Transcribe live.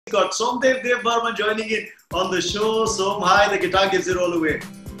got Somdev Devvarman joining in on the show. Som, hi, the guitar gives it all away.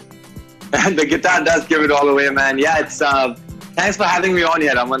 The guitar does give it all away, man. Yeah, it's thanks for having me on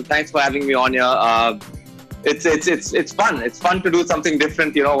here, Raman. Thanks for having me on here. It's fun. It's fun to do something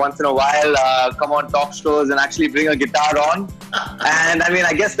different, you know, once in a while. Come on talk shows and actually bring a guitar on. And I mean,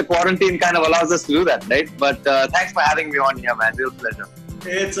 I guess the quarantine kind of allows us to do that, right? But thanks for having me on here, man. Real pleasure.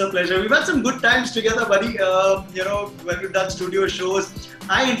 It's a pleasure. We've had some good times together, buddy. You know, when we've done studio shows.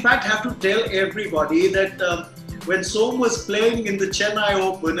 I, in fact, have to tell everybody that when Som was playing in the Chennai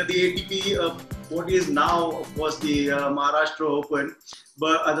Open at the ATP, what is now, of course, the Maharashtra Open,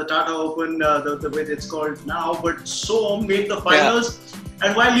 but the Tata Open, the way it's called now, but Som made the finals. Yeah.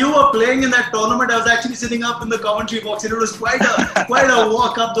 And while you were playing in that tournament, I was actually sitting up in the commentary box, and it was quite a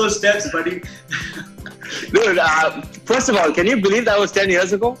walk up those steps, buddy. Dude, first of all, can you believe that was 10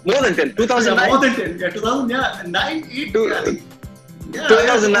 years ago? More than 10, 2009. Yeah, more than 10, yeah, 2009, 8, yeah,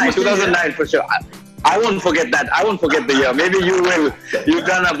 2009, 2009 for sure. I won't forget that. I won't forget the year. Maybe you will. You've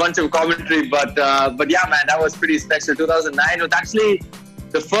done a bunch of commentary, but yeah, man, that was pretty special. 2009 was actually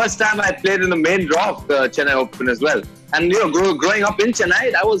the first time I played in the main draw of the Chennai Open as well. And you know, growing up in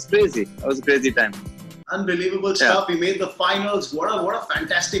Chennai, that was crazy. That was a crazy time. Unbelievable stuff. You made the finals. What a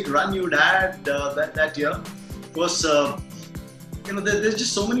fantastic run you'd had that year. Of course, you know, there's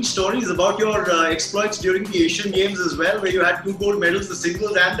just so many stories about your exploits during the Asian Games as well, where you had 2 gold medals, the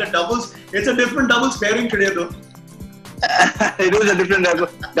singles and the doubles. It's a different doubles pairing today, though. It is a different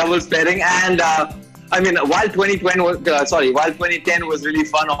doubles pairing, and I mean, while 2010 was really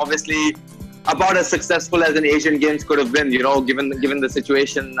fun, obviously about as successful as an Asian Games could have been, you know, given the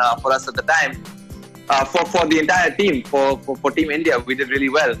situation for us at the time. For the entire team, for Team India, we did really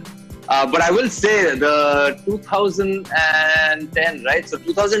well. But I will say the 2010, right? So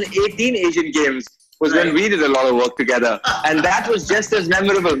 2018 Asian Games was when we did a lot of work together, and that was just as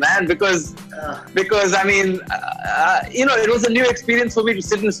memorable, man. Because I mean, you know, it was a new experience for me to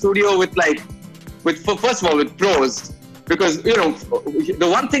sit in the studio with first of all with pros, because you know the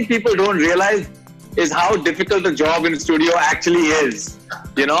one thing people don't realize is how difficult a job in the studio actually is,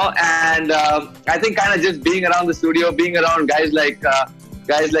 you know. And I think kind of just being around the studio, being around guys like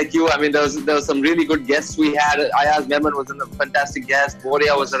you. I mean, there was some really good guests we had. Ayaz Memon was a fantastic guest.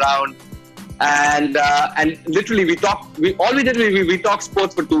 Boria was around, and literally we talked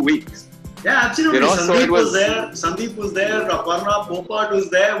sports for 2 weeks. Yeah, absolutely. You know, Sandeep was there. Sandeep was there. Aparna Popat was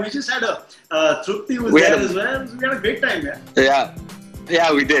there. We just had Trupti was there as well. We had a great time, yeah.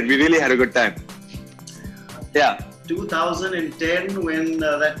 Yeah, we did. We really had a good time. Yeah. 2010, when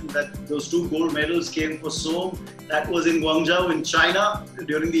those 2 gold medals came for Som, that was in Guangzhou in China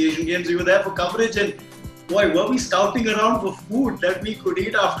during the Asian Games. We were there for coverage, and boy, were we scouting around for food that we could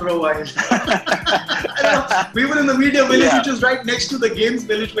eat after a while. We were in the media village, which was right next to the games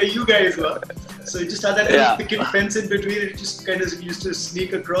village where you guys were. So you just had that little picket fence in between. It just kind of used to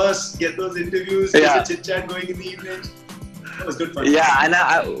sneak across, get those interviews, get the chit chat going in the evening. That was good fun. Yeah, and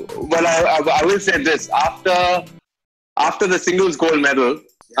I will say this: after the singles gold medal,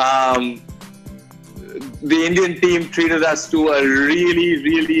 the Indian team treated us to a really,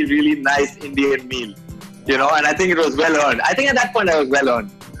 really, really nice Indian meal, you know, and I think it was well earned. I think at that point I was well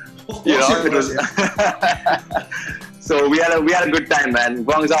earned. Of course, it was. So we had a good time, man.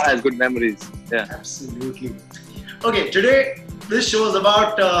 Guangzhou has good memories. Yeah, absolutely. Okay, today this show is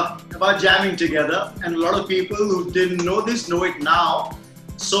about jamming together, and a lot of people who didn't know this know it now.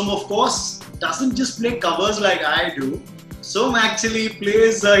 Som, of course, doesn't just play covers like I do. Som actually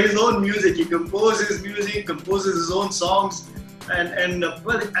plays his own music. He composes music, composes his own songs, and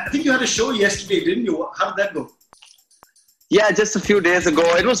well, I think you had a show yesterday, didn't you? How did that go? Yeah, just a few days ago.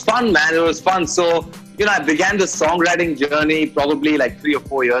 It was fun, man. It was fun. So, you know, I began the songwriting journey probably like 3 or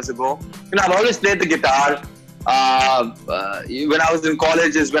 4 years ago. You know, I've always played the guitar. When I was in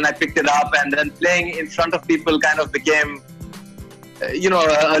college is when I picked it up, and then playing in front of people kind of became, you know,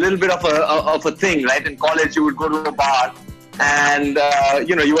 a little bit of a thing, right? In college, you would go to a bar, and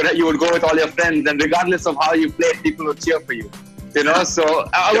you know, you would go with all your friends, and regardless of how you played, people would cheer for you. You know, so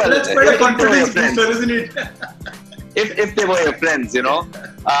well, that's quite a confidence booster, isn't it? if they were your friends, you know.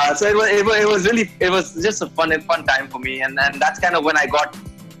 So it was just a fun time for me, and that's kind of when I got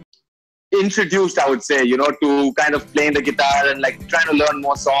introduced, I would say, you know, to kind of playing the guitar and like trying to learn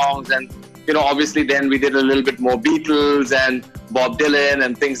more songs. And you know, obviously then we did a little bit more Beatles and Bob Dylan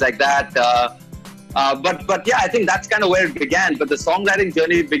and things like that. But yeah, I think that's kind of where it began. But the songwriting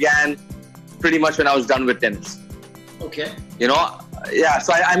journey began pretty much when I was done with tennis. Okay. You know, yeah.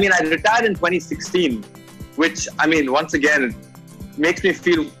 So I mean, I retired in 2016, which I mean, once again, makes me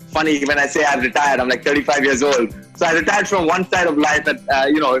feel funny when I say I've retired. I'm like 35 years old. So I retired from one side of life at,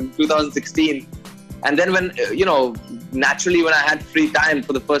 in 2016. And then when, naturally when I had free time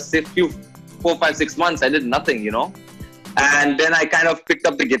for the first 4, 5, 6 months, I did nothing, And then I kind of picked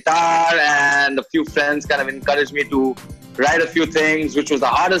up the guitar, and a few friends kind of encouraged me to write a few things, which was the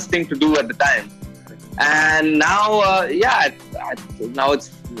hardest thing to do at the time. And now, now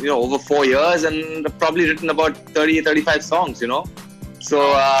it's, over 4 years, and I've probably written about 30, 35 songs,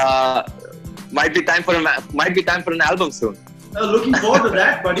 So, might be time for an album soon. Looking forward to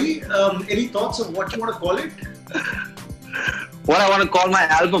that, buddy. Any thoughts of what you want to call it? What I want to call my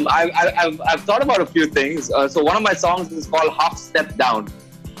album, I've thought about a few things. So one of my songs is called Half Step Down.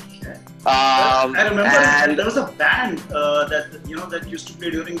 Okay. I remember there was a band that used to play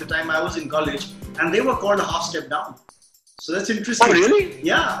during the time I was in college, and they were called Half Step Down. So that's interesting. Oh, really?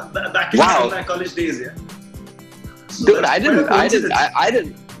 Yeah, back in my college days, yeah. So dude, I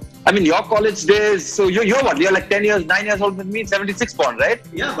didn't. I mean, your college days, so you're what? You're like 9 years older than me, 76 born, right?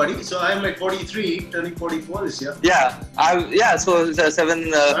 Yeah, buddy. So I'm like 43, turning 44 this year. Yeah, so it's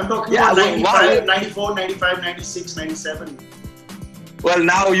 7... I'm talking about 95, 94, 95, 96, 97. Well,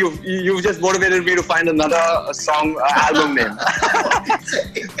 now you've just motivated me to find another album name.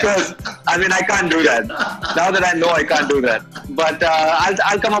 Because, I can't do that. Now that I know, I can't do that. But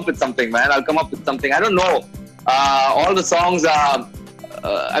I'll come up with something, man. I'll come up with something. I don't know. All the songs are...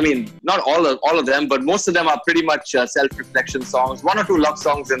 not all of them, but most of them are pretty much self-reflection songs. 1 or 2 love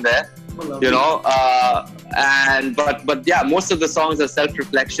songs in there, but yeah, most of the songs are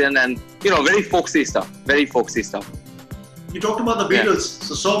self-reflection and very folksy stuff. Very folksy stuff. You talked about the Beatles,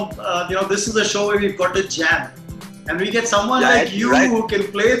 so this is a show where we've got to jam, and we get someone like you who can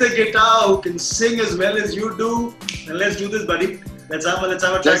play the guitar, who can sing as well as you do. And let's do this, buddy. Let's have a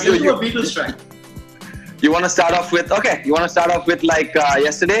track. Let's do a Beatles track. You want to start off with, like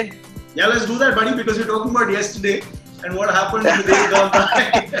Yesterday? Yeah, let's do that, buddy, because we're talking about yesterday and what happened in the day gone by.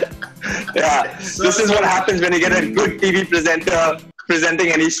 Yeah, so this is what happens when you get a good TV presenter presenting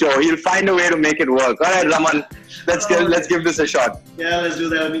any show. He'll find a way to make it work. All right, Raman, let's give this a shot. Yeah, let's do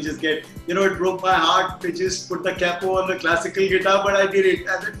that. Let me just get, it broke my heart to just put the capo on the classical guitar, but I did it.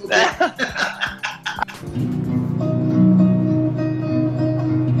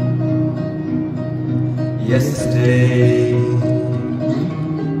 Yesterday,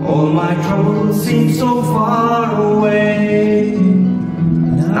 all my troubles seem so far away.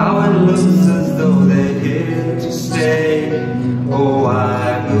 Now it looks as though they're here to stay. Oh,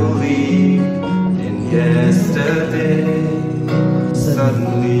 I believe in yesterday.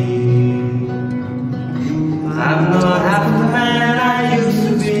 Suddenly, I'm not half the man I used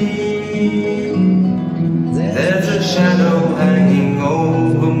to be. There's a shadow hanging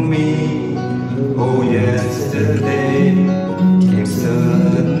over me. Oh, yesterday came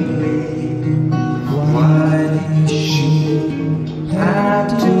suddenly. Why she had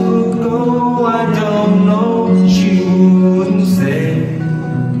to go, I don't know. She wouldn't say.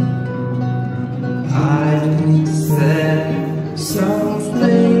 I said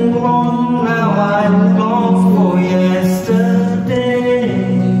something wrong. Now I long for yesterday.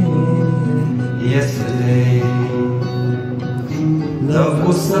 Yesterday, love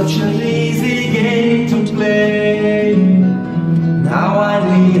was such an easy game to play. Now I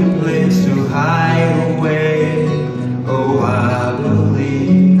need a place to hide away. Oh, I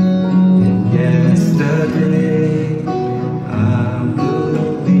believe in yesterday. I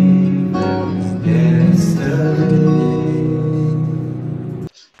believe in yesterday.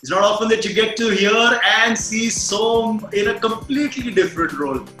 It's not often that you get to hear and see Som in a completely different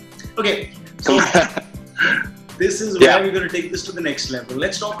role. Okay, so this is where we're going to take this to the next level.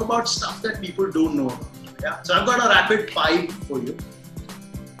 Let's talk about stuff that people don't know about. Yeah. So I've got a rapid 5 for you.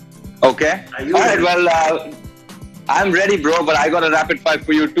 Okay. Are you ready? All right. Well, I'm ready, bro. But I got a rapid 5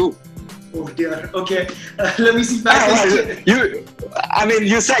 for you too. Oh dear. Okay. Let me see.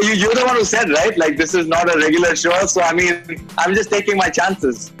 You said you're the one who said, right? Like, this is not a regular show, so I'm just taking my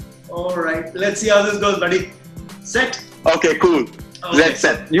chances. All right. Let's see how this goes, buddy. Set. Okay. Cool. Okay. Let's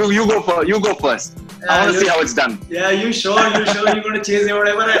set. You go first. I want to see how it's done. Yeah, you sure? You're going to chase it,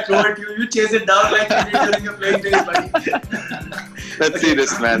 whatever I throw at you. You chase it down like you did during your playing days, buddy. Let's see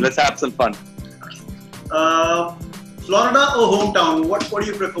this, man. Let's have some fun. Florida or hometown? What do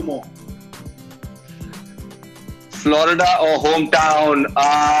you prefer more? Florida or hometown?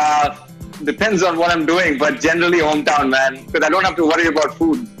 Depends on what I'm doing, but generally hometown, man. Because I don't have to worry about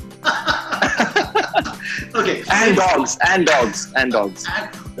food. Okay. And dogs.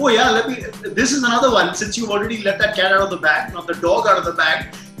 Oh yeah, this is another one. Since you've already let that cat out of the bag, not the dog out of the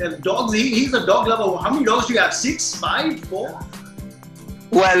bag. Dogs, he's a dog lover. How many dogs do you have? 6, 5, 4?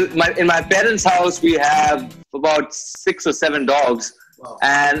 Well, in my parents' house, we have about 6 or 7 dogs. Wow.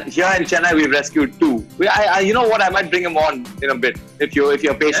 And here in Chennai, we've rescued 2. You know what? I might bring him on in a bit if you're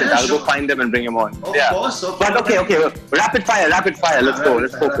patient. Yeah, I'll sure. go find them and bring him on. Of yeah. course. But okay. Rapid fire. Let's go.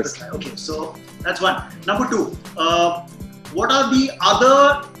 Let's focus. Okay, so that's one. Number 2. What are the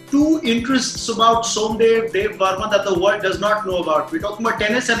other 2 interests about Somdev Devvarman that the world does not know about? We're talking about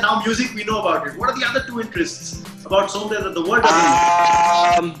tennis and now music. We know about it. What are the other 2 interests about Somdev that the world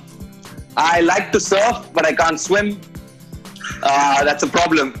doesn't know? I like to surf, but I can't swim. That's a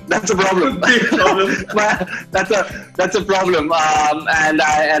problem. Big problem. That's a problem. And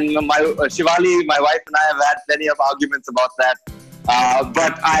my Shivali, my wife, and I have had plenty of arguments about that.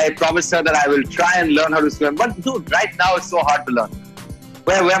 But I promised her that I will try and learn how to swim. But dude, right now it's so hard to learn.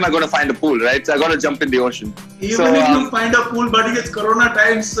 Where am I going to find a pool, right? So I got to jump in the ocean. Even if you find a pool, buddy, it's Corona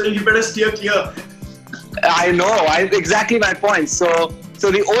times, so you better steer clear. I know. Exactly my point. So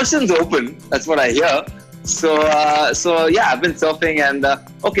the ocean's open. That's what I hear. So yeah, I've been surfing and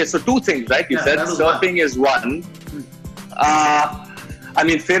okay. So 2 things, right? You said surfing is one. I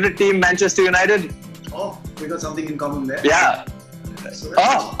mean, favorite team Manchester United. Oh, we got something in common there. Yeah. So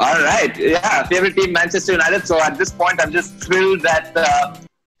all right. Yeah, favorite team Manchester United. So at this point, I'm just thrilled that.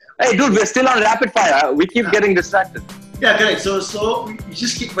 Hey, dude, we're still on rapid fire. We keep getting distracted. Yeah, correct. So we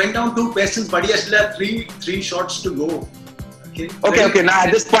just went down 2 questions, buddy. I still have three shots to go. Okay. Now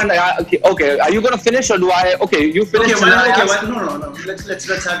at this point, okay. Are you gonna finish or do I? Okay, you finish. No.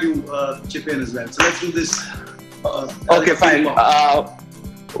 Let's have you chip in as well. So let's do this. Okay, fine.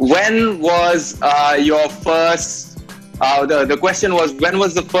 When was your first? The question was, when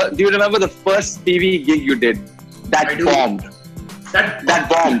was the first? Do you remember the first TV gig you did that bombed? That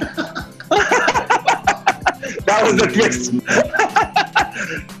bombed. That was the twist.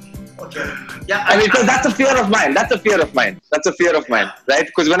 Okay. Yeah, I mean, because that's a fear of mine. Right?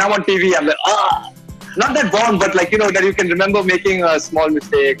 Because when I'm on TV, I'm like, not that bomb, but like, you know, that you can remember making a small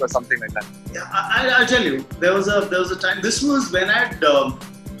mistake or something like that. Yeah, I'll tell you. There was a time. This was when I'd done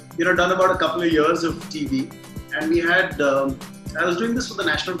about a couple of years of TV, and we had. I was doing this for the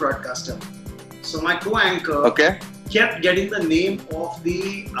national broadcaster. So my co-anchor kept getting the name of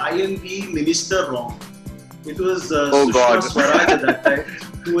the INB minister wrong. It was Sushma Swaraj at that time,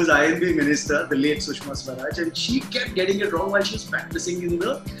 who was INB minister, the late Sushma Swaraj, and she kept getting it wrong while she was practicing in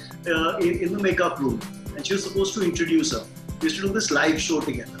the makeup room, and she was supposed to introduce her. We used to do this live show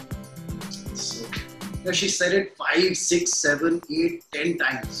together. So she said it 5, 6, 7, 8, 10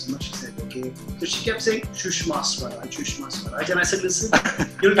 times. She said, okay. So she kept saying Sushma Swaraj, and I said, listen,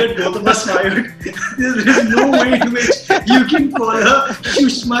 you'll get both of us fired. There's no way in which you can call her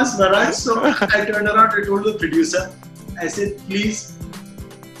Sushma Swaraj. So I turned around and told the producer, I said, please,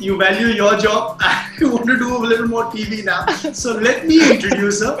 you value your job. I want to do a little more TV now. So let me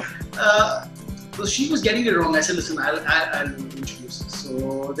introduce her. So she was getting it wrong. I said, listen, I'll introduce her.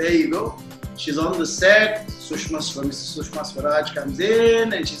 So there you go. She's on the set. Mrs. Sushma Swaraj comes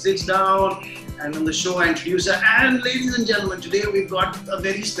in and she sits down. And on the show, I introduce her. And ladies and gentlemen, today we've got a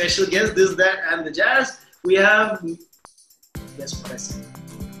very special guest. This, that, and the jazz. We have. Guess what I said?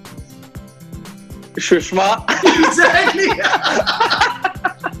 Sushma. Exactly.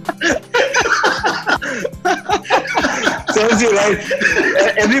 Serves you right.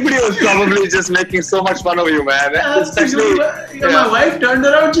 Everybody was probably just making so much fun of you, man. Especially, my wife turned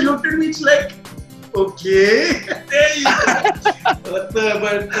around, she looked at me, she's like, okay, there you go. But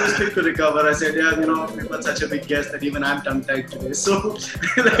it was quick to recover. I said, yeah, we've got such a big guest that even I'm tongue-tied today. So,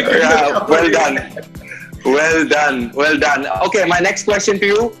 well done. Okay, my next question to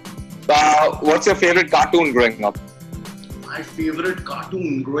you. What's your favorite cartoon growing up? My favorite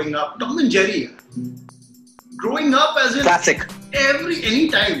cartoon growing up, Tom and Jerry. Growing up as in classic.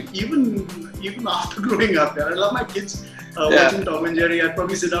 Anytime, even after growing up. I love my kids watching Tom and Jerry. I'd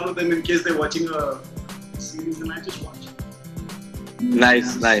probably sit down with them in case they're watching a series and I just watch.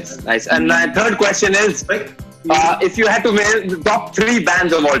 Nice. And my third question is, if you had to name the top 3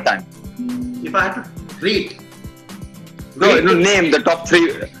 bands of all time. If I had to rate. No, name the top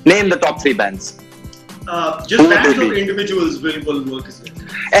 3. Name the top 3 bands. Just bands or individuals will work as well.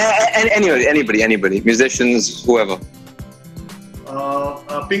 Anybody, musicians, whoever.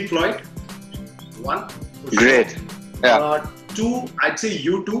 Pink Floyd, 1. Great. Yeah. 2, I'd say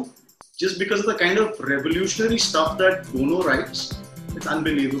U2, just because of the kind of revolutionary stuff that Bono writes. It's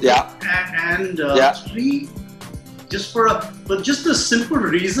unbelievable. Yeah. And 3, but just the simple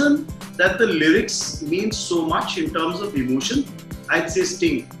reason that the lyrics mean so much in terms of emotion, I'd say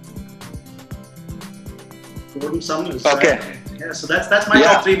Sting. Gordon Summers. Okay. Right? Yeah, so that's my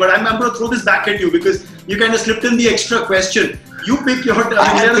top 3. But I'm going to throw this back at you because you kind of slipped in the extra question. You pick your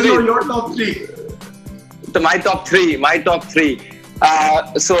top 3. my top three. My top three.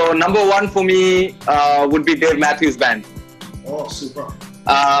 So number one for me would be Dave Matthews Band. Oh, super.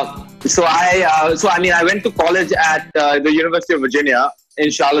 So I went to college at the University of Virginia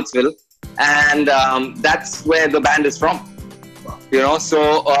in Charlottesville, and that's where the band is from. You know,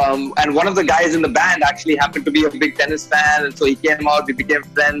 so and one of the guys in the band actually happened to be a big tennis fan, and so he came out, we became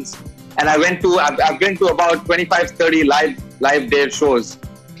friends, and I've been to about 25-30 live Dave shows,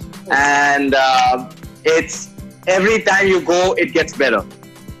 and it's every time you go, it gets better.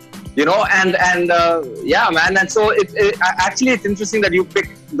 You know, and yeah, man, and so actually it's interesting that you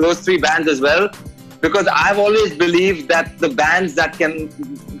picked those three bands as well, because I've always believed that the bands that can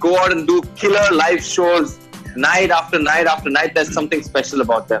go out and do killer live shows night after night after night, there's something special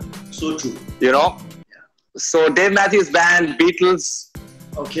about them. So true. You know? Yeah. So Dave Matthews Band, Beatles.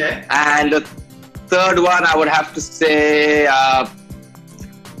 Okay. And the third one, I would have to say, I'd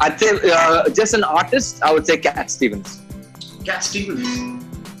say just an artist, I would say Cat Stevens. Cat Stevens.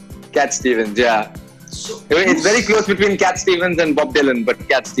 Cat Stevens, yeah. So it's very close between Cat Stevens and Bob Dylan, but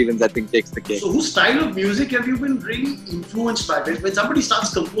Cat Stevens, I think, takes the cake. So whose style of music have you been really influenced by? When somebody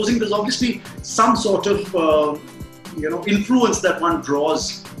starts composing, there's obviously some sort of influence that one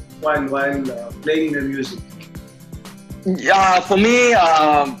draws while playing their music. Yeah, for me,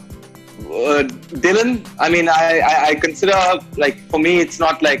 Dylan. I mean, I consider, like, for me, it's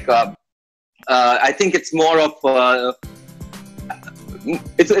not like. I think it's more of.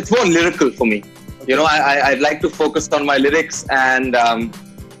 It's more lyrical for me. You know, I'd like to focus on my lyrics, and so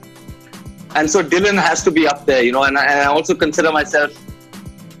Dylan has to be up there, you know, and I also consider myself,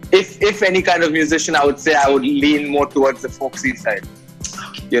 if any kind of musician, I would say I would lean more towards the folksy side,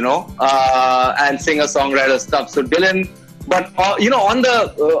 you know, and singer-songwriter stuff. So Dylan, but you know, on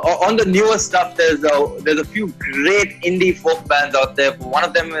the newer stuff, there's a few great indie folk bands out there. One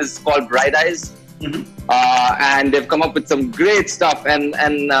of them is called Bright Eyes. Mm-hmm. And they've come up with some great stuff, and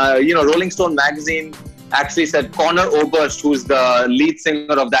you know, Rolling Stone magazine actually said Conor Oberst, who's the lead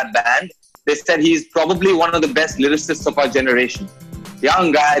singer of that band, they said he's probably one of the best lyricists of our generation.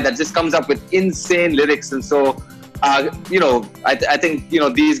 Young guy that just comes up with insane lyrics, and so you know, I think, you know,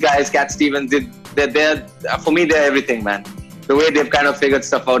 these guys, Cat Stevens, they're for me, they're everything, man. The way they've kind of figured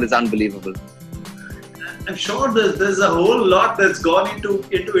stuff out is unbelievable. I'm sure there's a whole lot that's gone into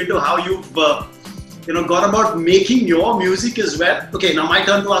how you've gone about making your music as well. Okay, now my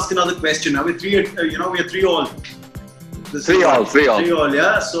turn to ask another question. Now we're three all. Three all.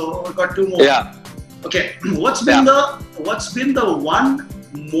 Yeah. So we've got two more. Yeah. Okay. What's been the one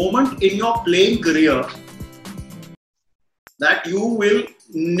moment in your playing career that you will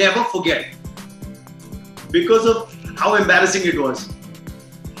never forget because of how embarrassing it was?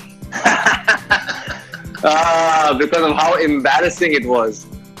 Because of how embarrassing it was.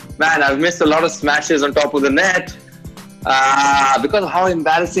 Man, I've missed a lot of smashes on top of the net because of how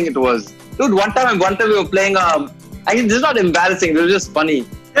embarrassing it was. Dude, one time we were playing, I mean, this is not embarrassing, it was just funny.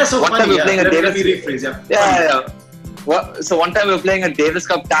 Yeah, so one funny, time we were playing a Davis. Rephrase, So one time we were playing a Davis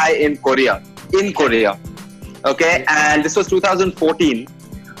Cup tie in Korea. Okay, and this was 2014,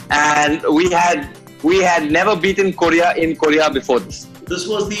 and we had never beaten Korea in Korea before this. This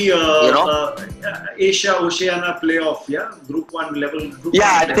was the Asia-Oceania playoff, yeah? Group 1 level.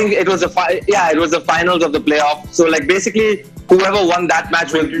 I think it was the finals of the playoff. So, like, basically, whoever won that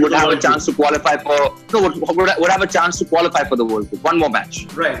match would have a chance to qualify would have a chance to qualify for the World Cup. One more match.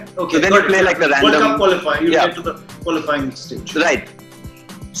 Right. Okay. So then you play like the random. World Cup qualifying. You get to the qualifying stage. Right.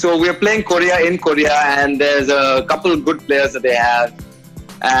 So we're playing Korea in Korea, and there's a couple of good players that they have.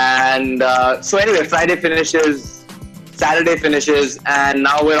 And so anyway, Friday finishes. Saturday finishes, and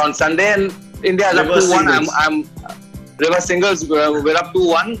now we're on Sunday, and India is up 2-1. I'm reverse singles. We're up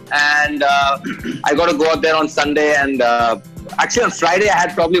 2-1, and I got to go out there on Sunday. And actually, on Friday, I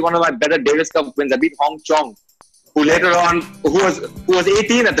had probably one of my better Davis Cup wins. I beat Hong Chong, who later on, who was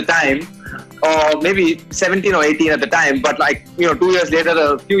 18 at the time, or maybe 17 or 18 at the time. But like, you know, a few years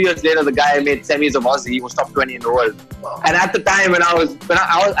later, the guy made semis of Aussie. He was top 20 in the world. Wow. And at the time when I was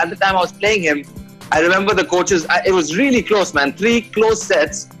playing him, I remember the coaches, it was really close, man. 3 close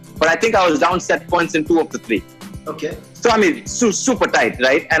sets, but I think I was down set points in 2 of the 3. Okay. So, I mean, super tight,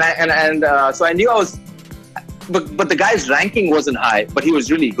 right? And so I knew I was, but the guy's ranking wasn't high, but he was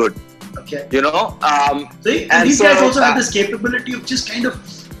really good. Okay. You know? And these guys also had this capability of just kind of,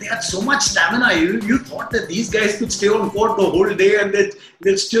 they had so much stamina. You thought that these guys could stay on court the whole day and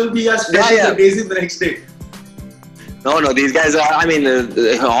they'd still be as fresh as the days in the next day. No, these guys are, I mean,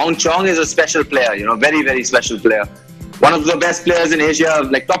 Hong Chong is a special player, you know, very, very special player. One of the best players in Asia,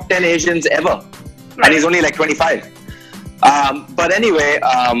 like top 10 Asians ever. Right. And he's only like 25. But anyway,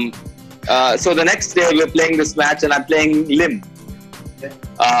 So the next day we're playing this match, and I'm playing Lim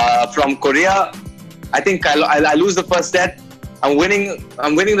from Korea. I think I lose the first set. I'm winning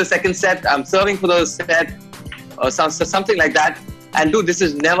the second set. I'm serving for the set, or something like that. And dude, this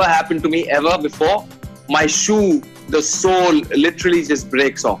has never happened to me ever before. My shoe, the sole, literally just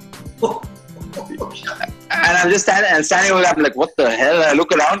breaks off. And I'm just standing over there. I'm like, what the hell? I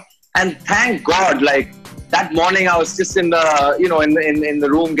look around, and thank God, like that morning I was just in the, in the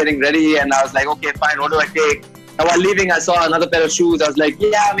room getting ready, and I was like, okay, fine, what do I take? And while leaving, I saw another pair of shoes. I was like,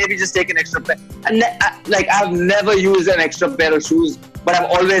 yeah, maybe just take an extra pair. And I've never used an extra pair of shoes, but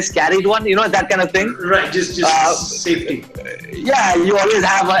I've always carried one. You know, that kind of thing. Right, just safety. Yeah, you always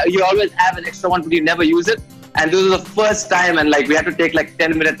have an extra one, but you never use it. And this was the first time, and like we had to take like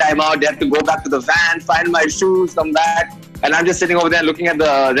 10-minute time out. They had to go back to the van, find my shoes, come back, and I'm just sitting over there looking at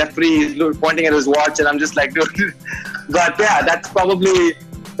the referee, pointing at his watch, and I'm just like, dude. But yeah, that's probably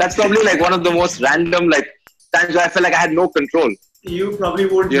like one of the most random like times where I felt like I had no control. You probably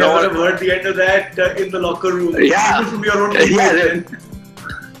would never have heard the end of that in the locker room. Yeah, even from your own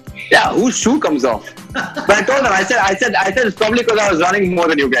yeah, whose shoe comes off? But I told them, I said it's probably because I was running more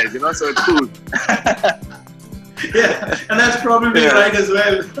than you guys, so it's cool. Yeah, and that's probably right as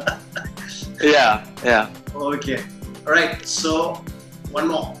well. Yeah. Okay. All right. So one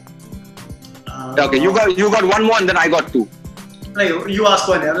more. Okay, you got one more, and then I got two. No, you ask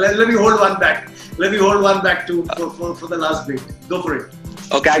one. Yeah. Let me hold one back. Let me hold one back for the last bit. Go for it.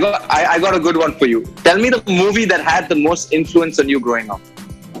 Okay, I got a good one for you. Tell me the movie that had the most influence on you growing up.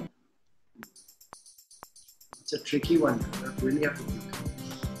 It's a tricky one. I really have to think.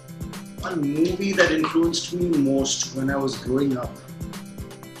 One movie that influenced me most when I was growing up.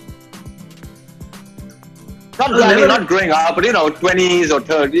 Not growing up, but 20s or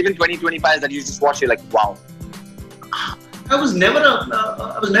 30s, even 25s that you just watch, you're like, wow. I was never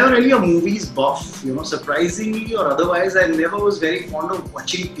really a movies buff, surprisingly or otherwise. I never was very fond of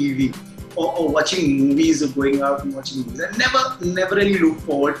watching TV or watching movies or going out and watching movies. I never really looked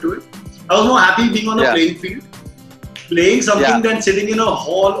forward to it. I was more happy being on a playing field, playing something than sitting in a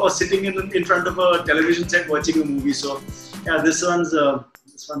hall or sitting in front of a television set watching a movie. So yeah, this one's a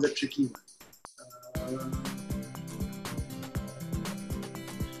tricky one.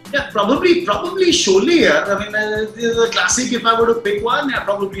 Yeah, probably Sholay. I mean, the classic. If I were to pick one,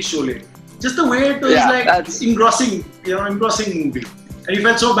 probably Sholay. Just the way it was engrossing movie. And you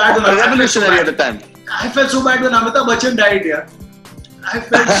felt so bad when revolutionary at the time. I felt so bad when Amitabh Bachchan died. Yeah, I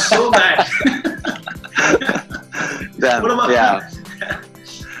felt so bad. What about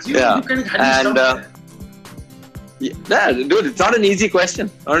you kind of had dude, it's not an easy question.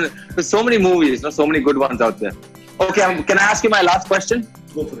 There's so many movies, so many good ones out there. Okay, can I ask you my last question?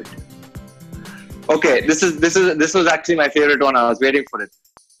 Go for it. Okay, this was actually my favorite one. I was waiting for it.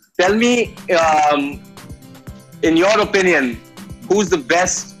 Tell me, in your opinion, who's the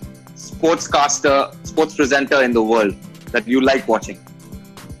best sports presenter in the world that you like watching?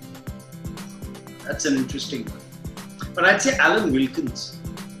 That's an interesting one. But I'd say Alan Wilkins.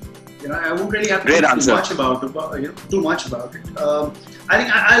 I won't really have to think too much about it. I think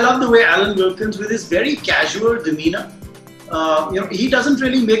I love the way Alan Wilkins, with his very casual demeanor, he doesn't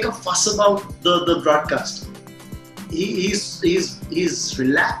really make a fuss about the broadcast. He's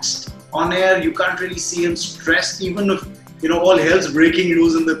relaxed on air. You can't really see him stressed, even if all hell's breaking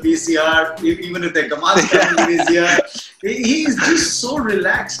loose in the PCR, even if the commands coming in his ear. He's just so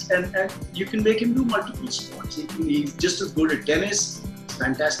relaxed, and you can make him do multiple sports. He's just as good at tennis. He's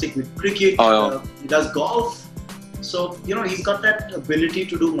fantastic with cricket. He does golf. So he's got that ability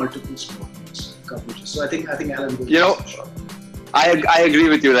to do multiple sports coverages. So I think Alan will. I agree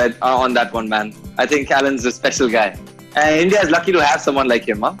with you on that one, man. I think Alan's a special guy, and India is lucky to have someone like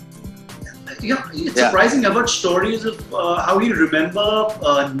him, huh? It's surprising. I've heard stories of how he remember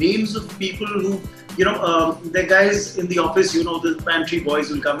names of people who, the guys in the office, the pantry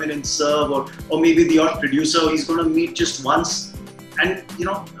boys will come in and serve, or maybe the odd producer he's going to meet just once, and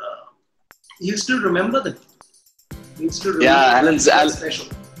he'll still remember them. He'll still remember special.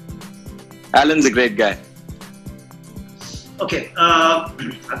 Alan's a great guy. Okay,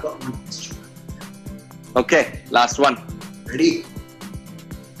 I've got one question. Okay, last one. Ready?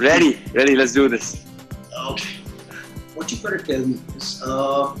 Ready, let's do this. Okay. What you gotta tell me is,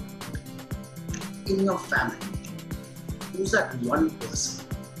 in your family, who's that one person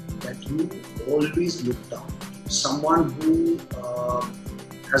that you always looked down? Someone who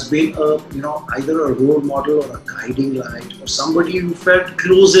has been either a role model or a guiding light, or somebody you felt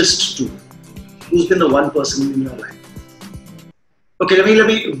closest to. Who's been the one person in your life? Okay, let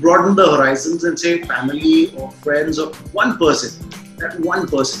me broaden the horizons and say family or friends or one person. That one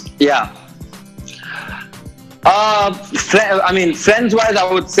person. Yeah. Friends-wise,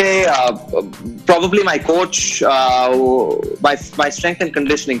 I would say probably my coach, my strength and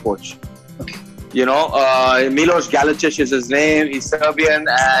conditioning coach. Okay. Milos Galicic is his name. He's Serbian,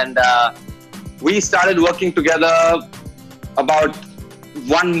 and we started working together about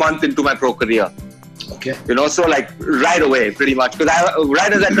 1 month into my pro career. Okay. So like right away, pretty much, because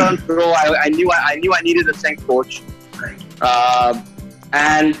right as I turned pro, I knew I needed a strength coach. Right.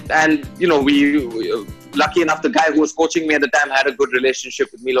 And we lucky enough, the guy who was coaching me at the time had a good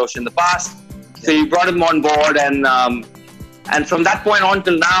relationship with Milos in the past. Okay. So he brought him on board, and from that point on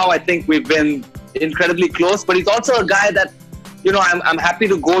till now, I think we've been incredibly close. But he's also a guy that, I'm happy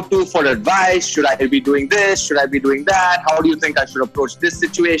to go to for advice. Should I be doing this? Should I be doing that? How do you think I should approach this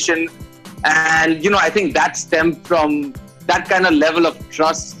situation? And, I think that stemmed from that kind of level of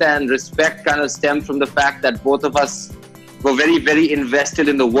trust and respect kind of stemmed from the fact that both of us were very, very invested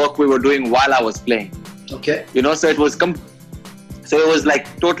in the work we were doing while I was playing. Okay. So it was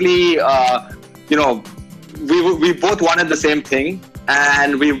like totally, we both wanted the same thing,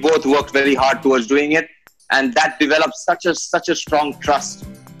 and we both worked very hard towards doing it. And that developed such a strong trust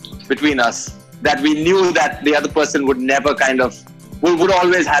between us that we knew that the other person would never would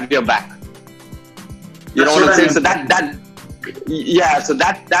always have your back. You know what I'm saying? So that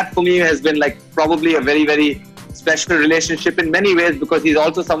for me has been like probably a very, very special relationship in many ways, because he's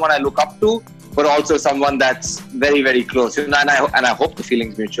also someone I look up to, but also someone that's very, very close. And I hope the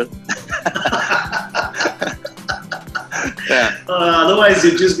feeling's mutual. Yeah. Otherwise,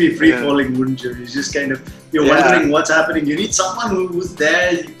 it'd just be free falling, wouldn't you? It's just you're wondering what's happening. You need someone who's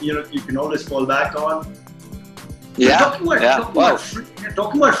there. You can always fall back on. Yeah. Talking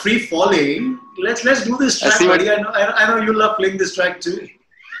about free falling. Let's do this track, buddy. I know you love playing this track too.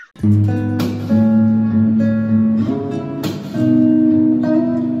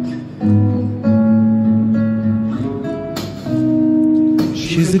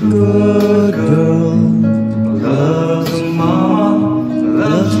 She's a good girl, loves her mom,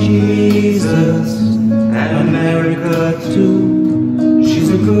 loves Jesus and America too. She's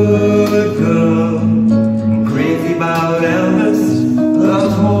a good girl, crazy about Elvis,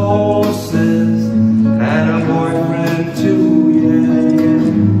 loves horses and her boyfriend too, yeah.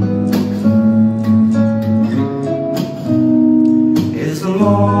 It's a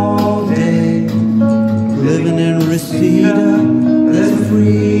long day living in Reseda. There's a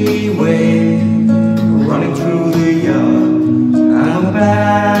freeway running through the yard. I'm a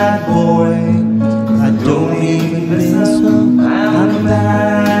bad boy, I don't even miss her. I'm a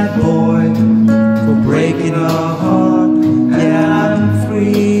bad boy for breaking her heart. Yeah, I'm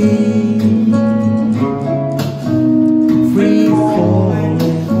free, free falling.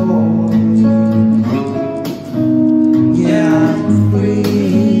 Yeah, I'm free.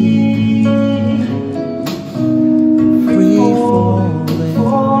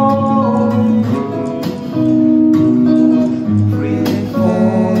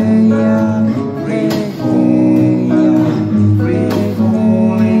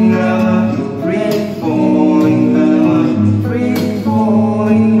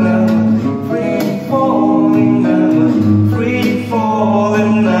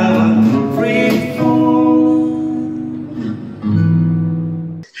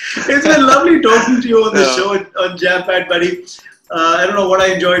 It's been lovely talking to you on the show on JAMPAD, buddy. I don't know what I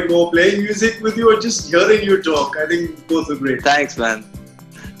enjoyed more, playing music with you or just hearing you talk. I think both were great. Thanks, man.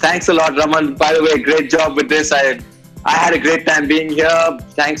 Thanks a lot, Raman. By the way, great job with this. I had a great time being here.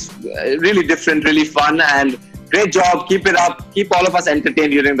 Thanks. Really different, really fun, and great job. Keep it up. Keep all of us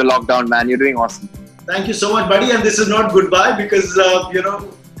entertained during the lockdown, man. You're doing awesome. Thank you so much, buddy. And this is not goodbye, because,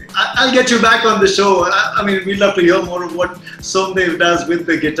 I'll get you back on the show. I mean, we'd love to hear more of what Somdev does with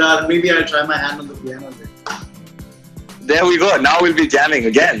the guitar. Maybe I'll try my hand on the piano then. There we go. Now we'll be jamming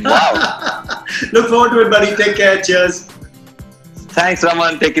again. Wow. Look forward to it, buddy. Take care. Cheers. Thanks,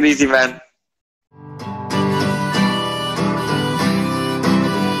 Raman. Take it easy, man.